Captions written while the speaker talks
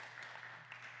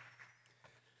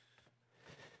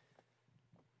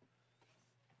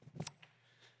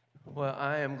Well,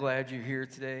 I am glad you're here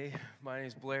today. My name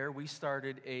is Blair. We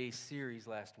started a series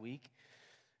last week,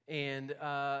 and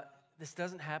this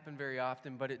doesn't happen very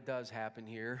often, but it does happen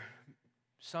here.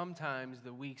 Sometimes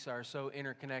the weeks are so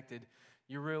interconnected,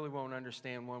 you really won't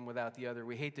understand one without the other.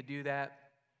 We hate to do that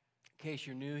in case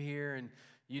you're new here and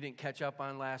you didn't catch up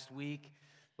on last week,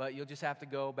 but you'll just have to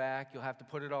go back. You'll have to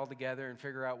put it all together and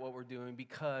figure out what we're doing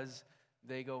because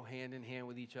they go hand in hand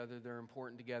with each other. They're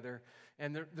important together.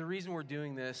 And the reason we're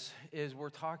doing this is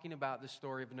we're talking about the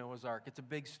story of Noah's Ark. It's a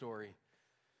big story.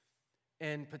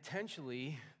 And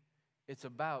potentially, it's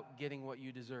about getting what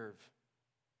you deserve.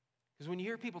 Because when you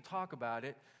hear people talk about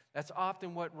it, that's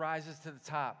often what rises to the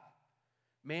top.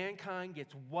 Mankind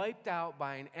gets wiped out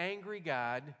by an angry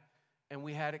God, and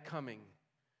we had it coming.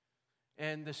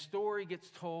 And the story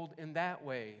gets told in that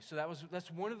way. So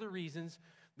that's one of the reasons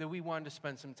that we wanted to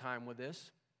spend some time with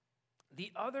this.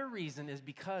 The other reason is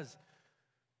because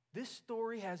this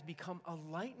story has become a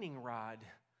lightning rod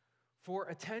for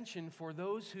attention for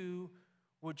those who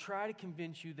would try to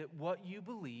convince you that what you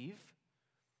believe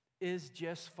is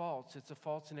just false. It's a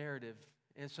false narrative.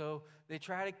 And so they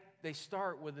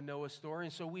start with the Noah story.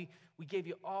 And so we gave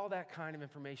you all that kind of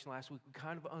information last week. We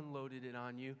kind of unloaded it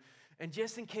on you. And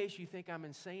just in case you think I'm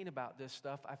insane about this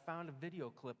stuff, I found a video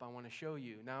clip I want to show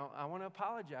you. Now, I want to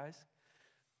apologize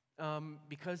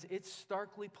because it's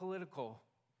starkly political.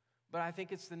 But I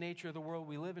think it's the nature of the world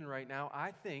we live in right now.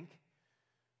 I think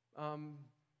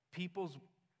people's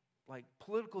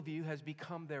political view has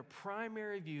become their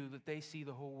primary view that they see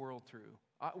the whole world through.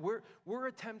 We're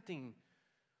attempting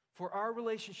for our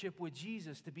relationship with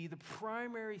Jesus to be the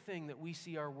primary thing that we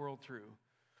see our world through.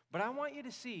 But I want you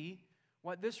to see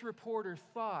what this reporter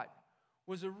thought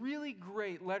was a really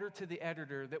great letter to the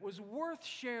editor that was worth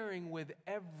sharing with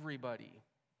everybody.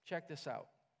 Check this out.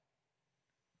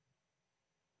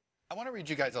 I want to read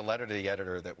you guys a letter to the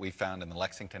editor that we found in the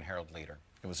Lexington Herald-Leader.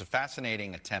 It was a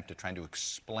fascinating attempt at trying to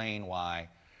explain why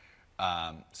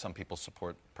some people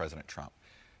support President Trump.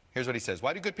 Here's what he says.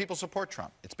 Why do good people support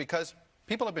Trump? It's because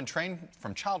people have been trained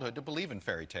from childhood to believe in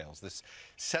fairy tales. This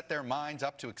set their minds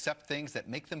up to accept things that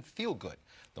make them feel good.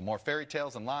 The more fairy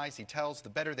tales and lies he tells, the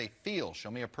better they feel.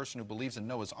 Show me a person who believes in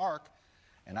Noah's Ark,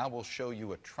 and I will show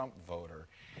you a Trump voter.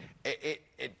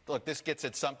 Look, this gets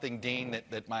at something, Dean,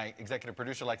 that my executive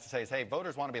producer likes to say is, hey,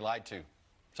 voters want to be lied to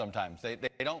sometimes. They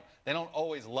don't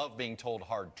always love being told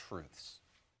hard truths.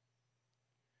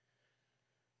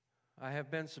 I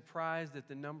have been surprised at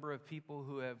the number of people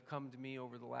who have come to me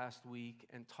over the last week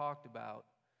and talked about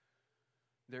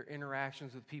their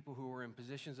interactions with people who are in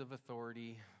positions of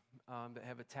authority that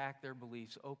have attacked their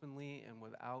beliefs openly and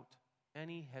without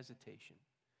any hesitation.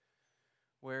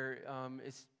 Where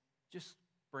it's just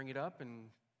bring it up and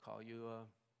call you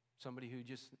somebody who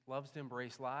just loves to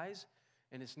embrace lies,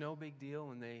 and it's no big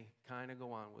deal, and they kind of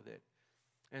go on with it.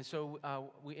 And so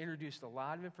we introduced a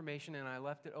lot of information, and I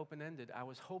left it open-ended. I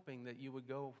was hoping that you would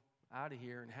go out of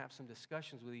here and have some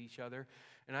discussions with each other,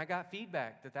 and I got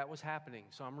feedback that was happening.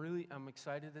 So I'm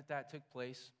excited that took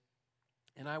place.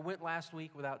 And I went last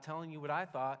week without telling you what I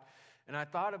thought, and I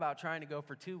thought about trying to go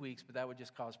for 2 weeks, but that would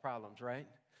just cause problems, right?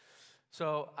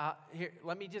 So here,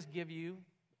 let me just give you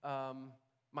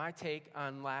my take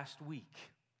on last week,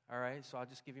 all right? So I'll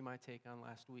just give you my take on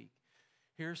last week.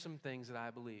 Here's some things that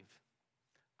I believe.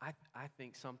 I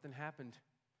think something happened.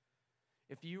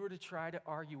 If you were to try to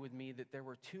argue with me that there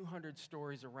were 200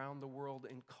 stories around the world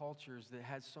in cultures that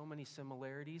had so many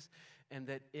similarities and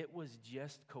that it was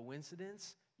just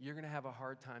coincidence, you're going to have a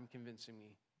hard time convincing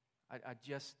me.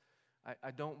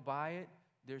 I don't buy it.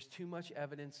 There's too much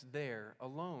evidence there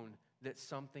alone that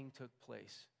something took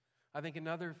place. I think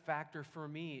another factor for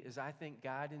me is I think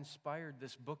God inspired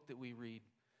this book that we read.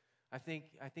 I think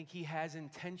he has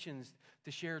intentions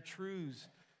to share truths,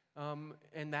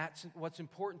 and that's what's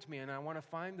important to me, and I want to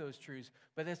find those truths.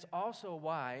 But that's also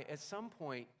why, at some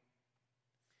point,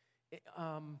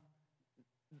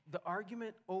 the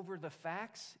argument over the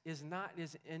facts is not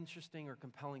as interesting or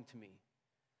compelling to me.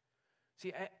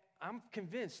 See, I'm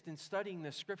convinced in studying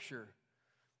this scripture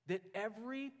that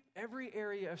every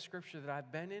area of scripture that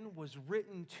I've been in was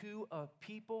written to a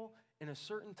people in a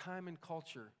certain time and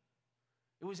culture.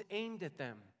 It was aimed at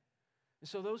them. And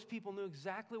so those people knew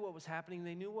exactly what was happening.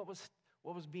 They knew what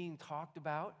was being talked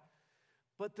about.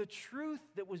 But the truth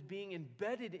that was being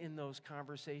embedded in those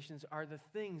conversations are the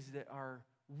things that are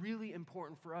really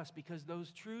important for us, because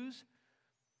those truths,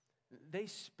 they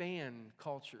span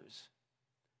cultures.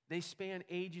 They span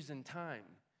ages and time.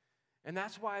 And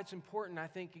that's why it's important, I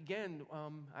think, again,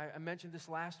 I mentioned this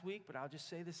last week, but I'll just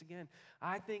say this again.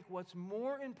 I think what's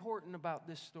more important about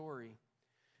this story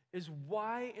is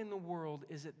why in the world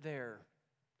is it there?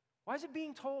 Why is it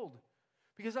being told?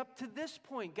 Because up to this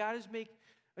point, God has made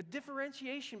a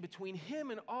differentiation between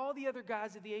him and all the other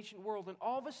gods of the ancient world. And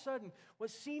all of a sudden, what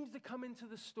seems to come into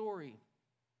the story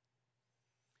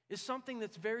is something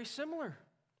that's very similar.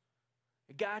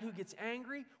 A God who gets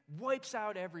angry, wipes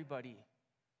out everybody.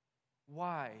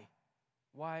 Why?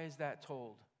 Why is that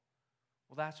told?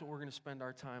 Well, that's what we're going to spend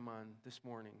our time on this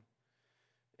morning.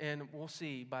 And we'll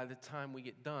see by the time we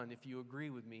get done, if you agree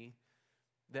with me,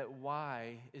 that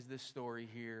why is this story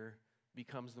here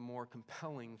becomes the more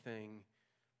compelling thing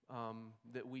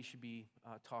that we should be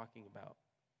talking about.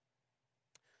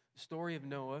 The story of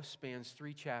Noah spans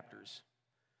 3 chapters.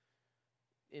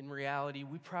 In reality,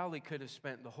 we probably could have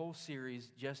spent the whole series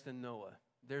just in Noah.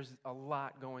 There's a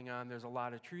lot going on. There's a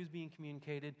lot of truths being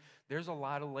communicated. There's a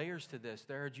lot of layers to this.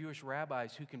 There are Jewish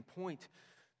rabbis who can point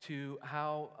to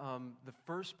how the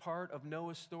first part of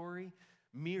Noah's story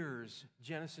mirrors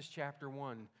Genesis chapter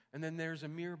 1. And then there's a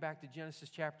mirror back to Genesis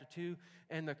chapter 2.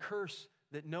 And the curse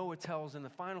that Noah tells in the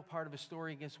final part of his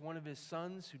story against one of his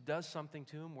sons who does something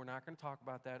to him, we're not going to talk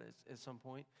about that at some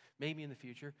point, maybe in the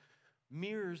future,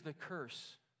 mirrors the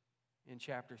curse in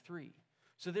chapter 3.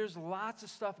 So there's lots of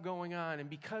stuff going on, and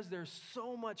because there's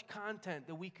so much content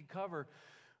that we could cover,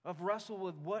 of wrestle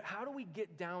with how do we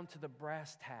get down to the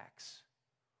brass tacks?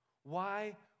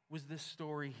 Why was this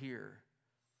story here?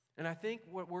 And I think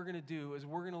what we're going to do is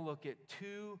we're going to look at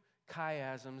 2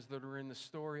 chiasms that are in the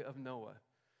story of Noah.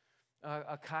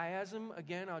 A chiasm,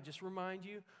 again, I'll just remind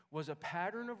you, was a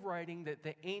pattern of writing that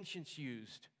the ancients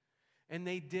used. And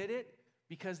they did it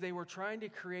because they were trying to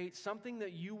create something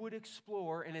that you would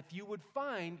explore, and if you would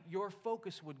find, your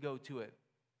focus would go to it.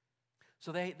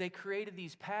 So they created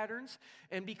these patterns,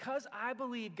 and because I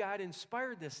believe God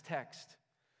inspired this text,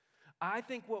 I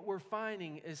think what we're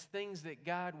finding is things that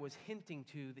God was hinting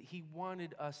to that he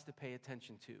wanted us to pay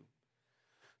attention to.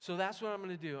 So that's what I'm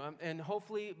going to do. And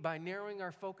hopefully by narrowing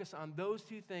our focus on those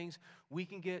 2 things, we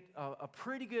can get a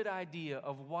pretty good idea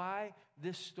of why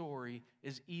this story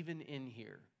is even in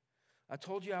here. I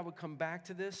told you I would come back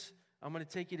to this. I'm going to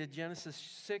take you to Genesis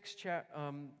 6,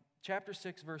 chapter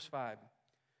 6, verse 5.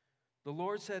 The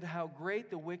Lord said, "How great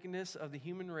the wickedness of the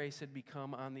human race had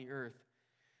become on the earth,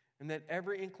 and that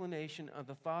every inclination of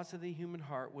the thoughts of the human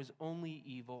heart was only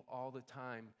evil all the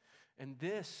time." And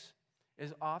this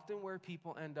is often where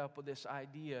people end up with this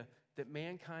idea that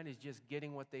mankind is just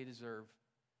getting what they deserve.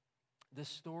 This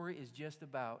story is just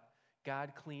about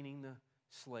God cleaning the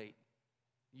slate.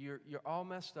 You're all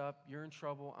messed up. You're in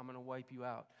trouble. I'm going to wipe you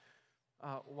out.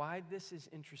 Why this is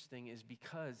interesting is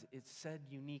because it's said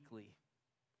uniquely.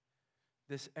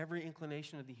 This every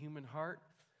inclination of the human heart.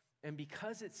 And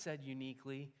because it's said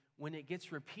uniquely, when it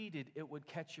gets repeated, it would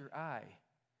catch your eye.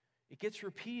 It gets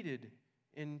repeated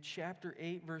in chapter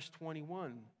 8, verse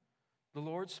 21. The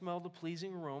Lord smelled a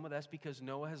pleasing aroma. That's because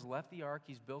Noah has left the ark.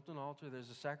 He's built an altar. There's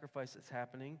a sacrifice that's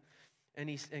happening.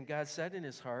 And God said in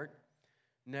his heart,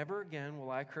 "Never again will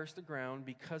I curse the ground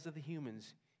because of the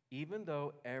humans, even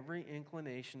though every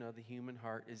inclination of the human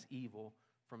heart is evil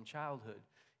from childhood."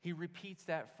 He repeats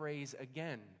that phrase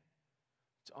again.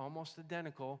 It's almost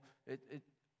identical.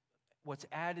 What's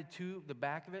added to the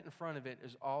back of it and front of it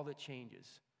is all that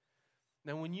changes.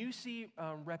 Now, when you see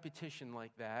repetition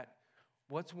like that,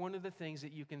 what's one of the things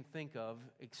that you can think of,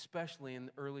 especially in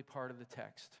the early part of the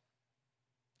text?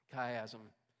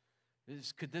 Chiasm.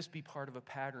 Could this be part of a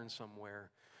pattern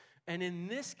somewhere? And in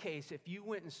this case, if you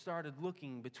went and started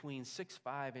looking between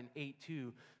 6:5 and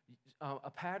 8:2,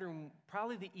 a pattern,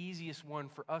 probably the easiest one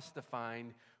for us to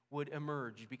find, would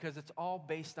emerge because it's all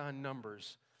based on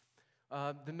numbers.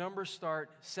 The numbers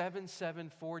start 7, 7,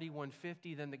 40,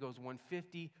 150, then it goes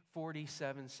 150, 40,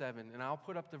 7, 7. And I'll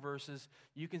put up the verses.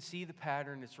 You can see the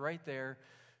pattern. It's right there.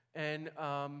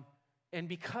 And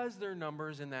because they're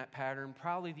numbers in that pattern,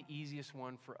 probably the easiest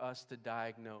one for us to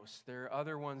diagnose. There are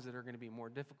other ones that are going to be more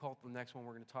difficult. The next one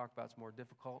we're going to talk about is more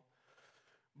difficult.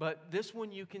 But this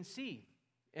one you can see.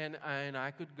 And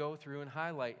I could go through and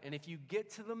highlight. And if you get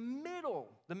to the middle,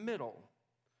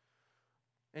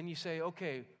 and you say,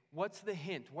 okay, what's the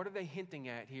hint? What are they hinting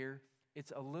at here?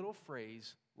 It's a little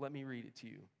phrase. Let me read it to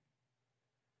you.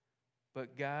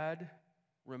 But God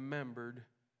remembered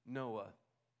Noah.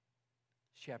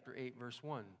 Chapter 8, verse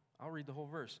 1. I'll read the whole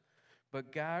verse.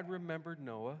 But God remembered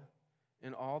Noah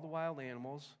and all the wild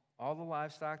animals, all the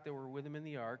livestock that were with him in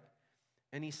the ark,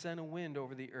 and he sent a wind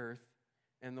over the earth,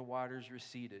 and the waters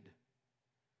receded.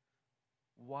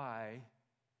 Why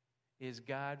is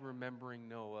God remembering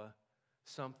Noah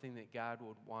something that God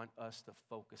would want us to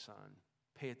focus on,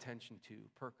 pay attention to,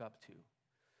 perk up to?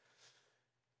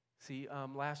 See,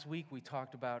 last week we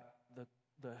talked about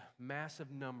the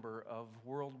massive number of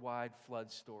worldwide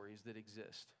flood stories that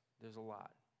exist. There's a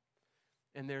lot.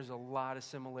 And there's a lot of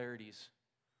similarities,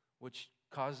 which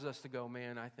causes us to go,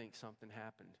 man, I think something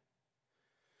happened.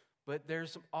 But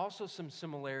there's also some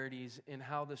similarities in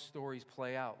how the stories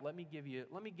play out. Let me give you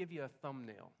a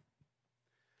thumbnail.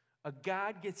 A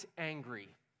God gets angry.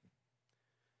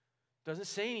 Doesn't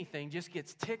say anything, just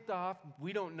gets ticked off.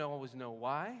 We don't always know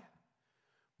why.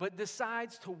 But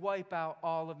decides to wipe out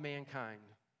all of mankind.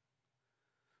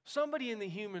 Somebody in the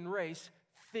human race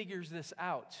figures this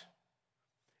out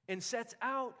and sets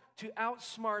out to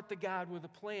outsmart the God with a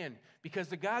plan, because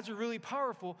the gods are really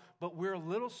powerful, but we're a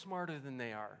little smarter than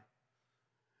they are.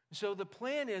 So the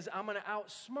plan is, I'm going to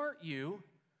outsmart you,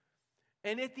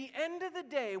 and at the end of the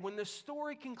day, when the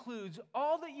story concludes,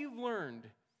 all that you've learned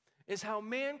is how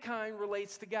mankind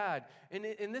relates to God.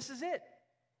 And this is it.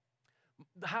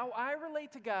 How I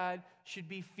relate to God should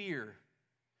be fear.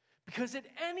 Because at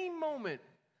any moment,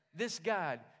 this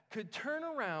God could turn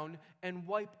around and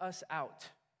wipe us out.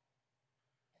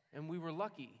 And we were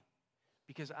lucky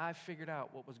because I figured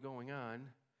out what was going on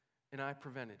and I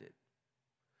prevented it.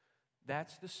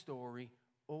 That's the story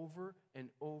over and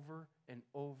over and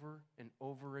over and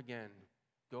over again.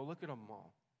 Go look at them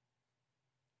all.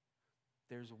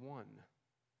 There's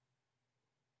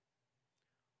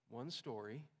one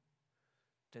story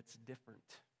that's different.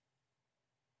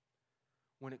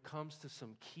 When it comes to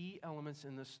some key elements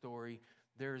in the story,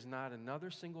 there is not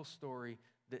another single story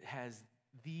that has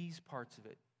these parts of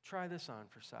it. Try this on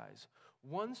for size.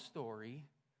 One story,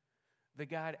 the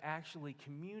God actually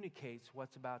communicates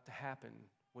what's about to happen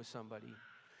with somebody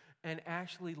and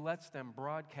actually lets them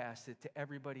broadcast it to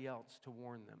everybody else to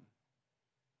warn them.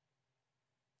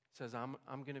 Says, I'm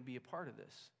going to be a part of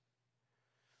this.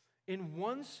 In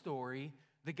one story,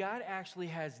 the God actually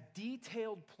has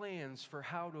detailed plans for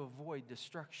how to avoid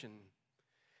destruction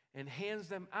and hands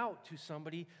them out to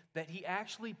somebody that he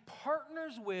actually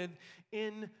partners with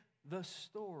in the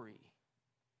story.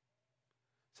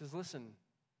 Says, listen,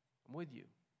 I'm with you.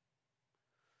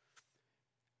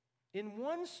 In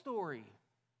one story,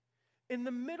 in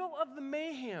the middle of the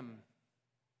mayhem,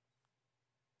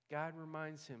 God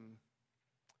reminds him,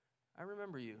 I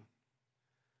remember you.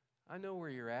 I know where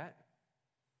you're at.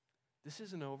 This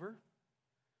isn't over.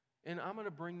 And I'm going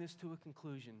to bring this to a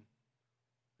conclusion.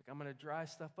 I'm going to dry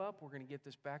stuff up. We're going to get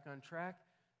this back on track.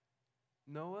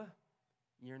 Noah,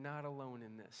 you're not alone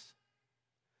in this.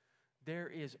 There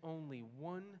is only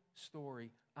one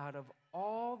story out of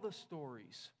all the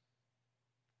stories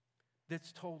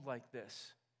that's told like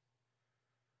this.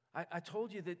 I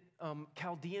told you that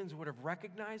Chaldeans would have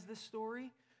recognized this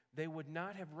story. They would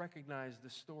not have recognized the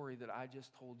story that I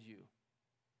just told you.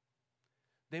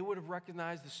 They would have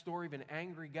recognized the story of an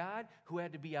angry God who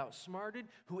had to be outsmarted,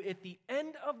 who at the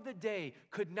end of the day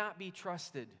could not be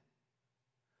trusted.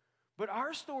 But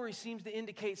our story seems to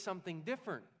indicate something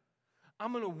different.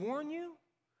 I'm going to warn you.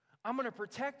 I'm going to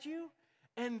protect you.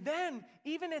 And then,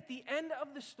 even at the end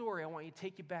of the story, I want you to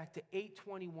take you back to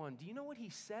 8:21. Do you know what he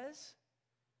says?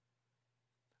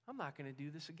 I'm not going to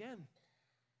do this again.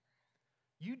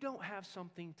 You don't have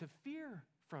something to fear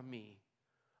from me.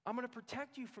 I'm going to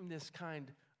protect you from this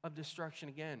kind of destruction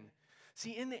again.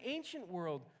 See, in the ancient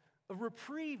world, a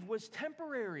reprieve was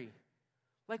temporary.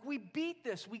 Like, we beat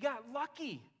this, we got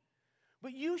lucky.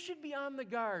 But you should be on the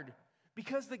guard,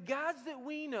 because the gods that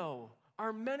we know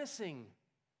are menacing.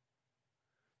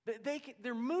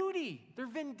 They're moody, they're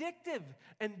vindictive,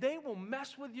 and they will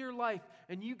mess with your life,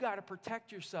 and you got to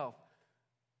protect yourself.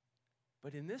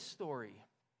 But in this story,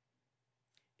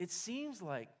 it seems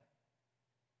like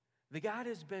the God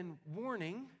has been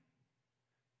warning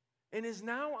and is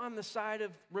now on the side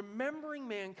of remembering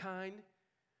mankind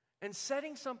and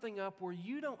setting something up where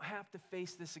you don't have to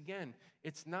face this again.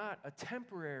 It's not a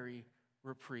temporary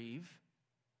reprieve.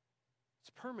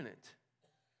 It's permanent.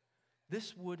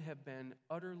 This would have been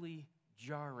utterly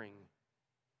jarring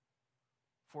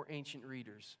for ancient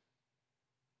readers.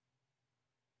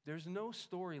 There's no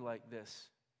story like this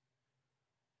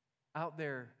out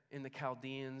there in the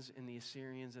Chaldeans and the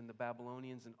Assyrians and the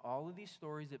Babylonians and all of these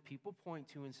stories that people point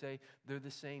to and say they're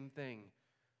the same thing.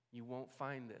 You won't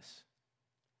find this.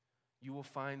 You will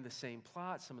find the same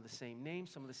plot, some of the same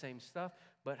names, some of the same stuff,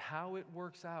 but how it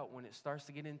works out when it starts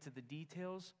to get into the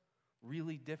details,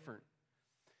 really different.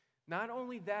 Not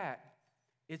only that,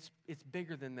 it's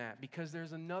bigger than that, because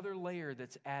there's another layer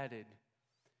that's added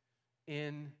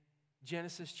in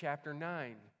Genesis chapter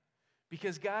 9.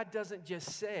 Because God doesn't just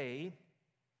say,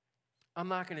 I'm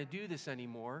not going to do this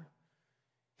anymore.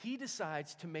 He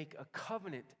decides to make a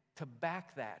covenant to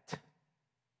back that.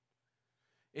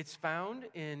 It's found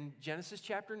in Genesis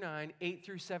chapter 9, 8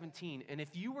 through 17. And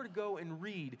if you were to go and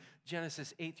read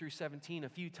Genesis 8 through 17 a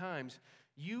few times,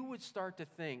 you would start to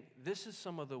think, this is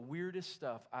some of the weirdest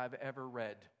stuff I've ever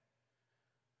read.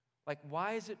 Like,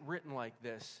 why is it written like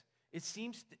this? It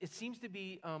seems to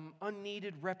be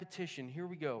unneeded repetition. Here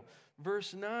we go.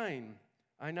 Verse 9,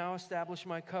 I now establish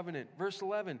my covenant. Verse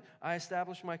 11, I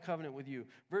establish my covenant with you.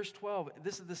 Verse 12,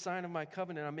 this is the sign of my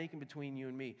covenant I'm making between you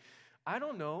and me. I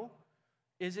don't know.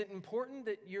 Is it important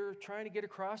that you're trying to get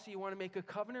across that you want to make a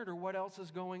covenant, or what else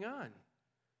is going on?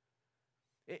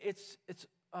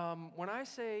 When I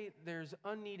say there's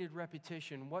unneeded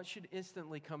repetition, what should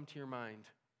instantly come to your mind?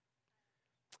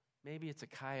 Maybe it's a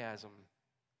chiasm.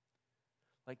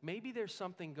 Like maybe there's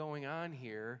something going on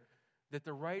here that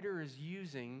the writer is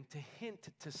using to hint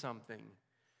to something.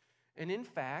 And in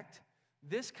fact,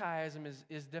 this chiasm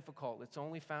is difficult. It's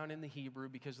only found in the Hebrew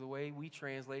because the way we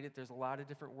translate it, there's a lot of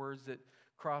different words that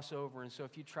cross over. And so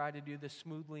if you try to do this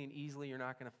smoothly and easily, you're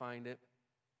not going to find it.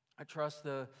 I trust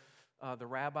the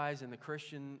rabbis and the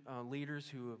Christian leaders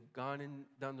who have gone and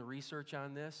done the research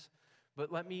on this.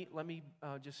 But let me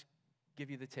just give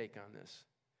you the take on this.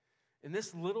 In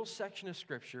this little section of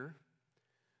Scripture,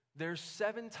 there's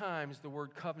 7 times the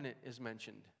word covenant is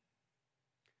mentioned.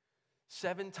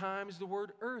 7 times the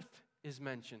word earth is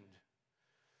mentioned.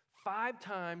 5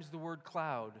 times the word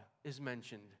cloud is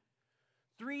mentioned.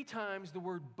 3 times the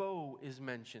word bow is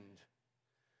mentioned.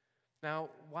 Now,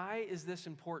 why is this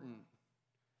important?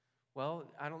 Well,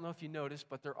 I don't know if you noticed,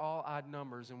 but they're all odd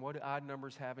numbers. And what do odd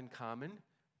numbers have in common?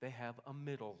 They have a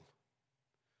middle.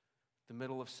 The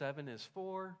middle of 7 is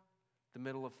 4. The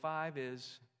middle of 5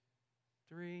 is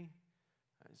 3.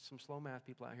 Some slow math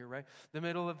people out here, right? The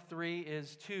middle of 3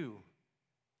 is 2.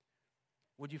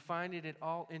 Would you find it at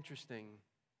all interesting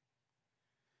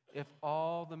if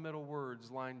all the middle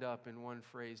words lined up in one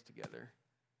phrase together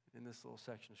in this little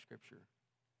section of Scripture?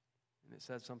 And it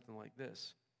says something like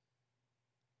this.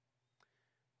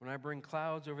 When I bring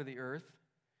clouds over the earth,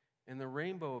 and the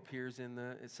rainbow appears it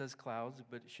says clouds,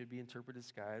 but it should be interpreted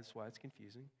sky. That's why it's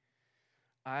confusing.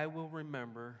 I will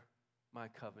remember my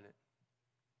covenant.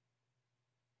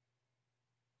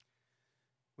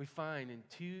 We find in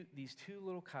these two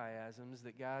little chiasms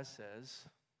that God says,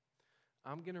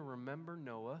 I'm going to remember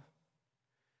Noah,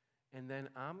 and then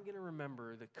I'm going to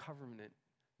remember the covenant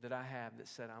that I have that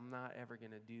said I'm not ever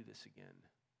going to do this again.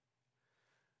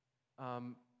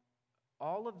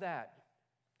 All of that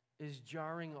is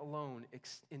jarring alone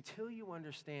until you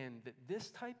understand that this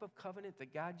type of covenant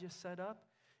that God just set up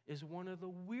is one of the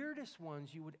weirdest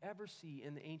ones you would ever see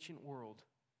in the ancient world.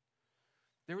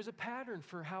 There was a pattern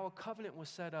for how a covenant was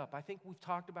set up. I think we've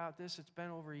talked about this. It's been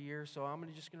over a year, so I'm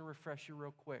just going to refresh you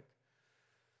real quick.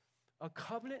 A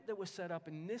covenant that was set up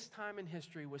in this time in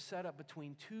history was set up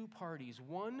between 2 parties.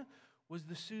 One was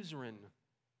the suzerain.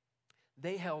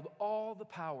 They held all the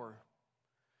power.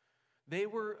 They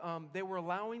were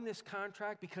allowing this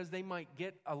contract because they might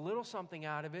get a little something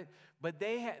out of it, but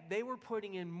they were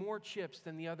putting in more chips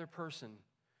than the other person.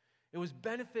 It was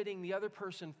benefiting the other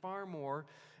person far more,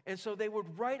 and so they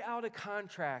would write out a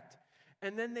contract,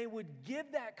 and then they would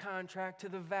give that contract to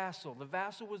the vassal. The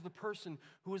vassal was the person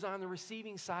who was on the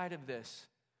receiving side of this.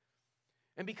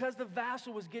 And because the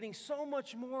vassal was getting so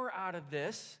much more out of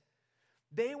this,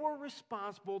 they were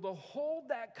responsible to hold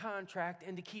that contract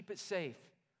and to keep it safe.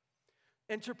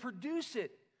 And to produce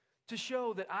it to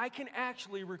show that I can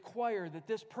actually require that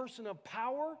this person of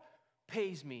power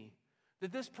pays me,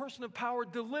 that this person of power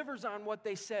delivers on what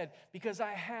they said because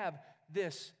I have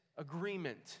this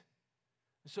agreement.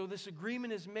 So this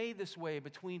agreement is made this way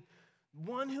between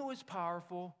one who is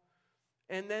powerful,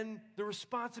 and then the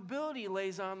responsibility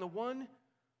lays on the one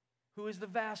who is the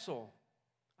vassal.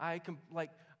 I'm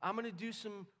going to do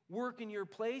some work in your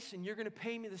place, and you're going to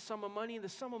pay me the sum of money, and the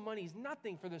sum of money is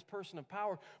nothing for this person of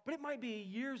power, but it might be a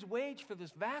year's wage for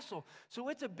this vassal, so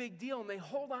it's a big deal, and they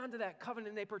hold on to that covenant,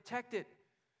 and they protect it.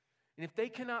 And if they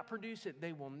cannot produce it,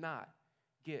 they will not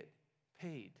get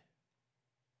paid.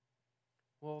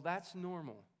 Well, that's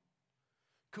normal.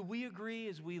 Could we agree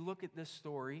as we look at this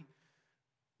story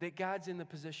that God's in the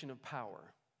position of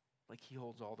power? Like he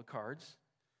holds all the cards.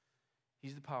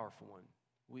 He's the powerful one.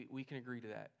 We can agree to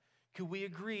that. Could we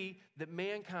agree that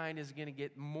mankind is going to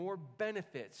get more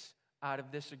benefits out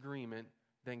of this agreement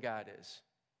than God is?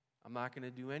 I'm not going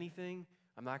to do anything.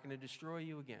 I'm not going to destroy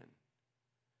you again.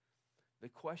 The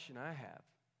question I have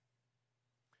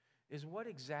is, what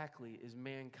exactly is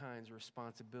mankind's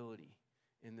responsibility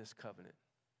in this covenant?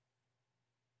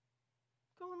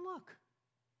 Go and look.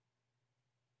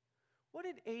 What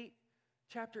did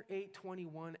chapter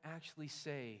 8:21 actually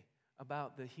say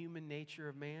about the human nature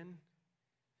of man?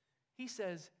 He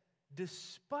says,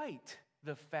 despite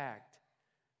the fact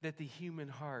that the human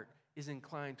heart is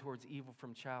inclined towards evil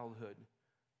from childhood,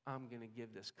 I'm going to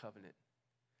give this covenant.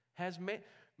 Has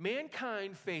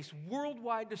mankind faced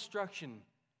worldwide destruction?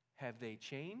 Have they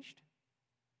changed?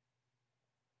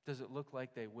 Does it look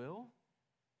like they will?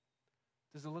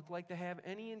 Does it look like they have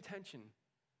any intention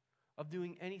of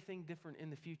doing anything different in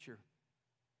the future?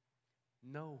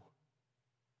 No,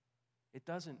 it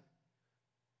doesn't.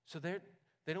 So they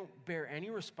don't bear any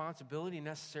responsibility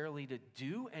necessarily to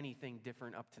do anything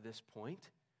different up to this point.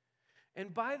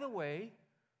 And by the way,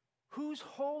 who's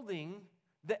holding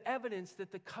the evidence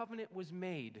that the covenant was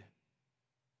made?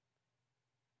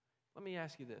 Let me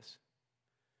ask you this.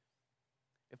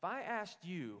 If I asked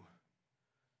you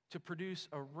to produce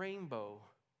a rainbow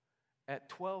at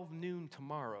 12 noon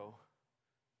tomorrow,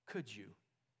 could you?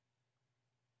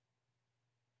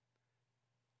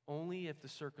 Only if the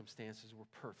circumstances were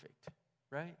perfect,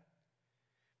 right?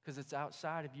 Because it's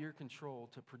outside of your control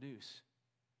to produce.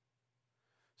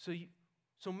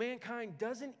 So mankind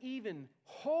doesn't even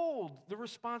hold the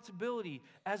responsibility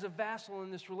as a vassal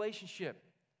in this relationship.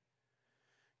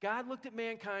 God looked at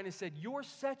mankind and said, you're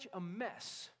such a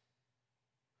mess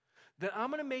that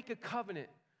I'm going to make a covenant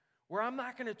where I'm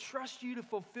not going to trust you to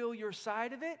fulfill your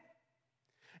side of it.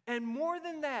 And more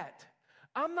than that,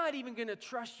 I'm not even going to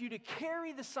trust you to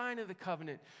carry the sign of the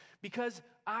covenant because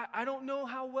I don't know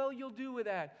how well you'll do with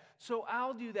that. So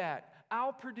I'll do that.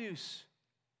 I'll produce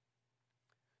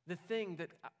the thing that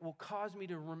will cause me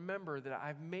to remember that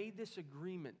I've made this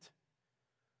agreement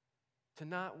to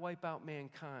not wipe out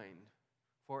mankind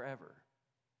forever.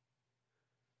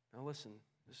 Now listen,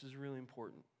 this is really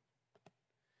important.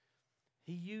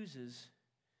 He uses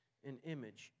an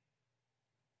image.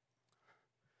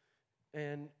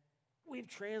 And we've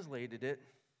translated it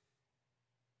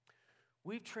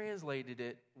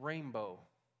rainbow.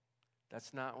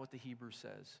 That's not what the Hebrew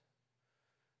says.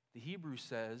 The Hebrew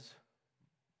says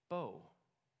bow.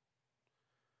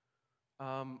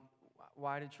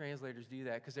 Why did translators do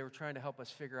that? Because they were trying to help us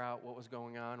figure out what was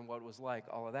going on and what it was like,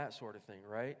 all of that sort of thing,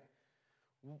 right?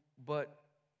 But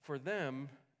for them,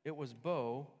 it was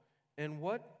bow. And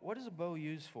what is a bow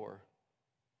used for?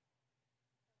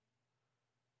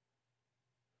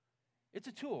 It's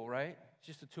a tool, right? It's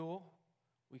just a tool.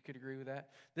 We could agree with that.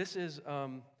 This is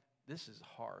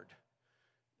hard.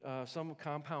 Some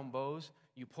compound bows,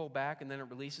 you pull back and then it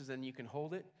releases and you can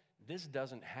hold it. This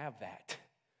doesn't have that.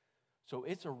 So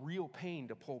it's a real pain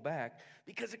to pull back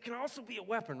because it can also be a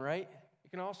weapon, right? It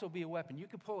can also be a weapon. You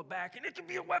can pull it back and it can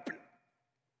be a weapon.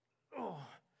 Oh.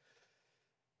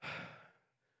 It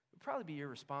would probably be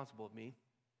irresponsible of me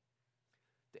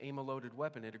to aim a loaded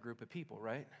weapon at a group of people,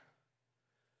 right?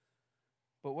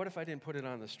 But what if I didn't put it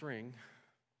on the string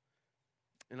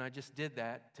and I just did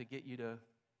that to get you to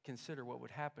consider what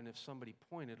would happen if somebody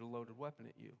pointed a loaded weapon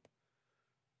at you?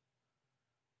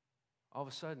 All of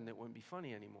a sudden, it wouldn't be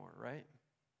funny anymore, right?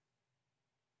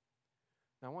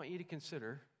 Now, I want you to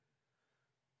consider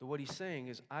that what he's saying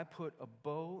is, I put a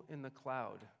bow in the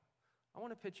cloud. I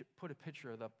want to put a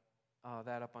picture of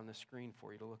that up on the screen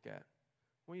for you to look at.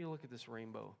 I want you to look at this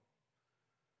rainbow.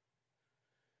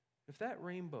 If that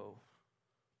rainbow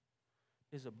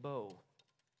is a bow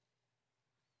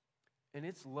and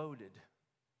it's loaded,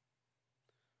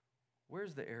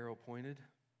 where's the arrow pointed?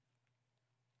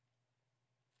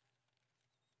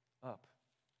 Up.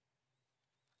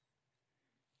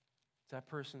 Is that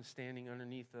person standing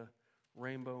underneath the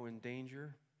rainbow in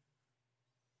danger?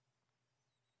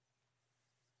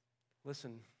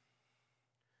 Listen,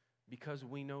 because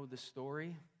we know the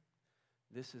story,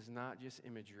 this is not just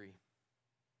imagery.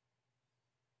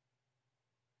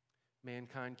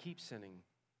 Mankind keeps sinning.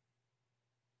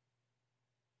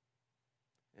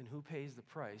 And who pays the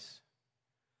price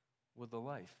with the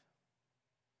life?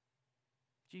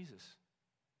 Jesus.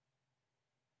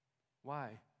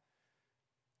 Why?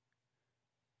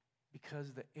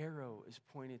 Because the arrow is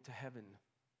pointed to heaven.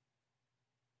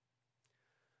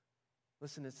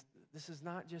 Listen, this is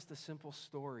not just a simple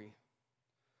story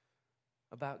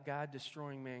about God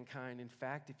destroying mankind. In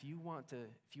fact, if you want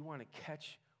to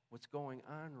catch what's going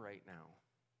on right now,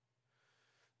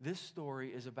 this story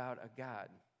is about a God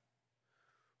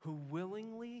who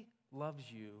willingly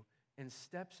loves you and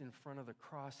steps in front of the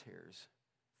crosshairs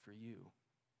for you.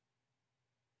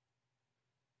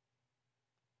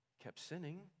 Kept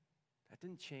sinning. That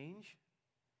didn't change.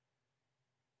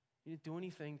 You didn't do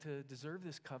anything to deserve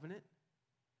this covenant.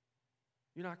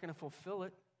 You're not going to fulfill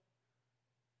it.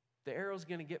 The arrow's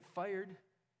going to get fired.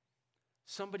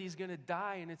 Somebody's going to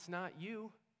die, and it's not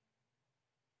you.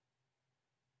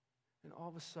 And all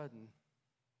of a sudden,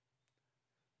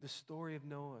 the story of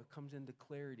Noah comes into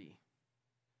clarity.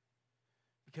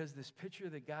 Because this picture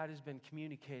that God has been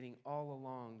communicating all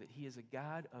along, that he is a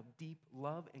God of deep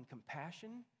love and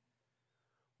compassion,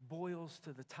 boils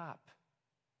to the top.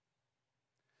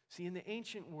 See, in the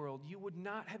ancient world, you would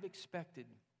not have expected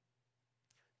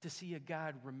to see a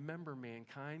God remember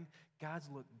mankind. God's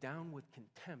looked down with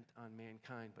contempt on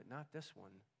mankind, but not this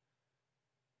one.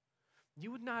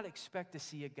 You would not expect to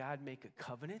see a God make a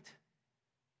covenant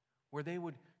where they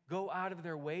would go out of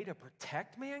their way to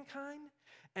protect mankind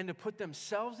and to put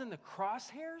themselves in the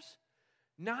crosshairs.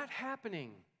 Not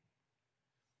happening.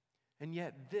 And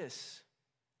yet this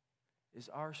is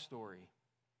our story.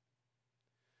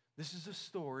 This is a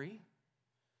story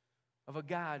of a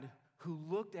God who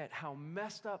looked at how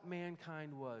messed up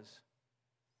mankind was,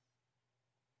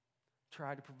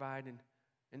 tried to provide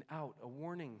an out, a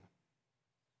warning,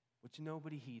 which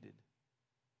nobody heeded.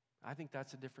 I think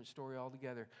that's a different story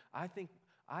altogether. I think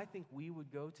we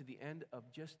would go to the end of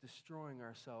just destroying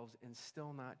ourselves and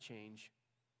still not change.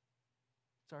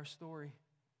 It's our story.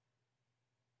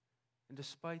 And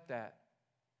despite that,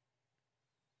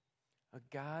 a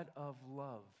God of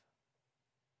love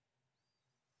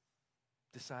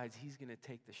decides he's going to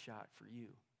take the shot for you,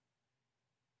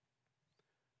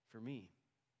 for me.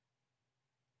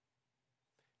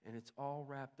 And it's all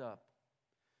wrapped up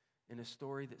in a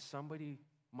story that somebody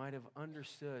might have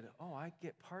understood. Oh, I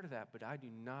get part of that, but I do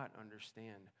not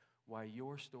understand why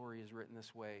your story is written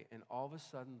this way. And all of a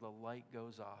sudden, the light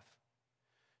goes off.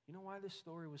 You know why this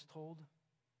story was told?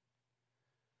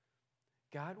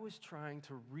 God was trying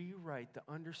to rewrite the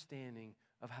understanding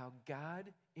of how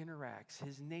God interacts,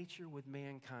 his nature with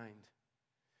mankind.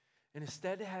 And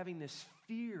instead of having this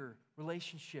fear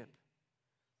relationship,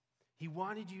 he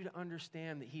wanted you to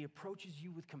understand that he approaches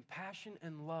you with compassion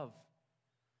and love.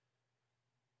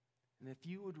 And if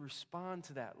you would respond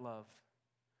to that love,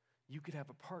 you could have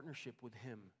a partnership with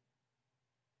him.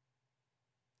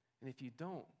 And if you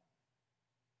don't,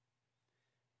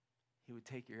 he would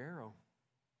take your arrow.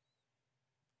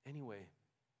 Anyway,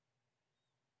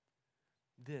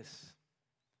 this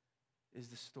is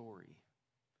the story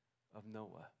of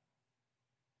Noah.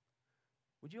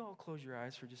 Would you all close your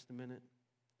eyes for just a minute?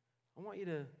 I want you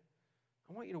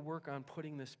to work on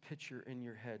putting this picture in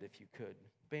your head if you could.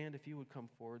 Band, if you would come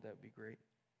forward, that would be great.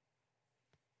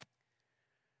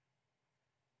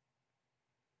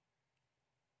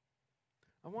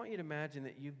 I want you to imagine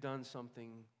that you've done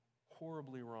something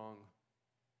horribly wrong.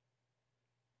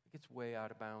 It's way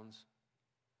out of bounds.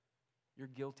 You're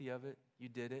guilty of it. You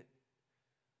did it.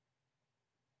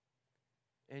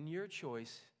 And your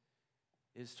choice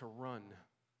is to run.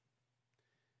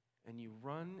 And you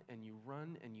run and you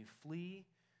run and you flee.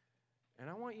 And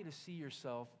I want you to see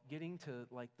yourself getting to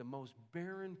like the most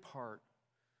barren part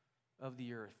of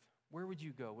the earth. Where would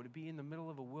you go? Would it be in the middle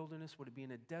of a wilderness? Would it be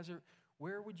in a desert?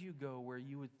 Where would you go where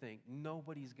you would think,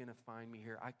 nobody's going to find me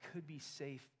here? I could be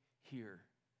safe here.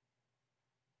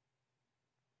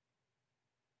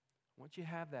 I want you to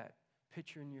have that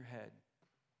picture in your head.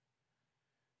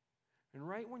 And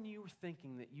right when you were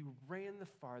thinking that you ran the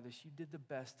farthest, you did the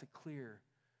best to clear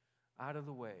out of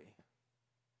the way,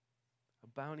 a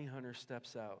bounty hunter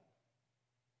steps out,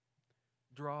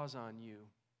 draws on you.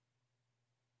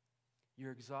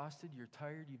 You're exhausted, you're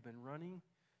tired, you've been running,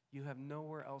 you have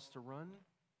nowhere else to run.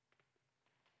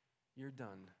 You're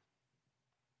done.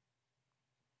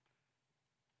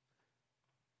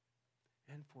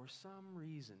 And for some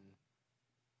reason,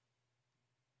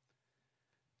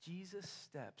 Jesus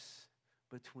steps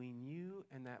between you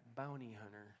and that bounty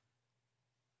hunter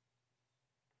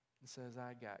and says,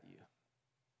 I got you.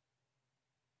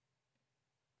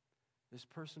 This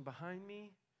person behind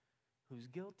me who's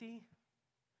guilty,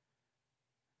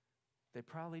 they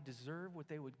probably deserve what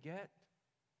they would get.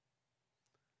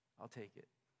 I'll take it.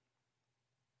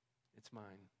 It's mine.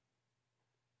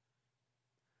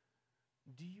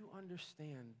 Do you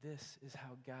understand this is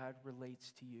how God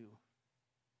relates to you?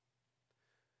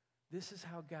 This is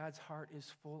how God's heart is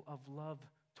full of love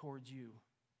towards you.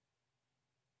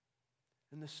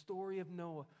 And the story of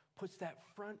Noah puts that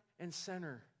front and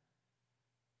center.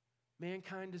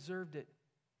 Mankind deserved it.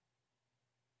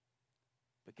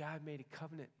 But God made a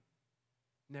covenant.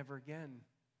 Never again.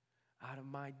 Out of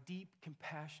my deep,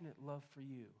 compassionate love for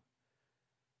you.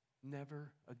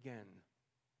 Never again.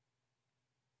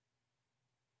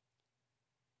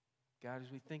 God,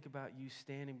 as we think about you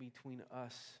standing between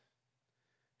us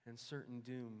and certain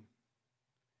doom,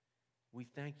 we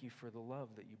thank you for the love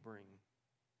that you bring.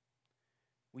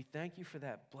 We thank you for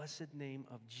that blessed name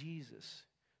of Jesus,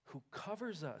 who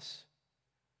covers us,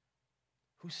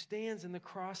 who stands in the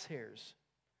crosshairs,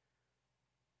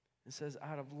 and says,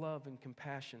 out of love and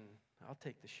compassion, I'll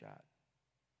take the shot.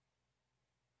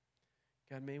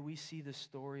 God, may we see the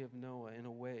story of Noah in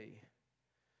a way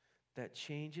that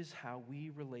changes how we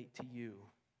relate to you.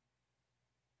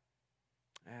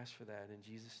 I ask for that in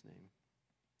Jesus' name.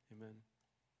 Amen.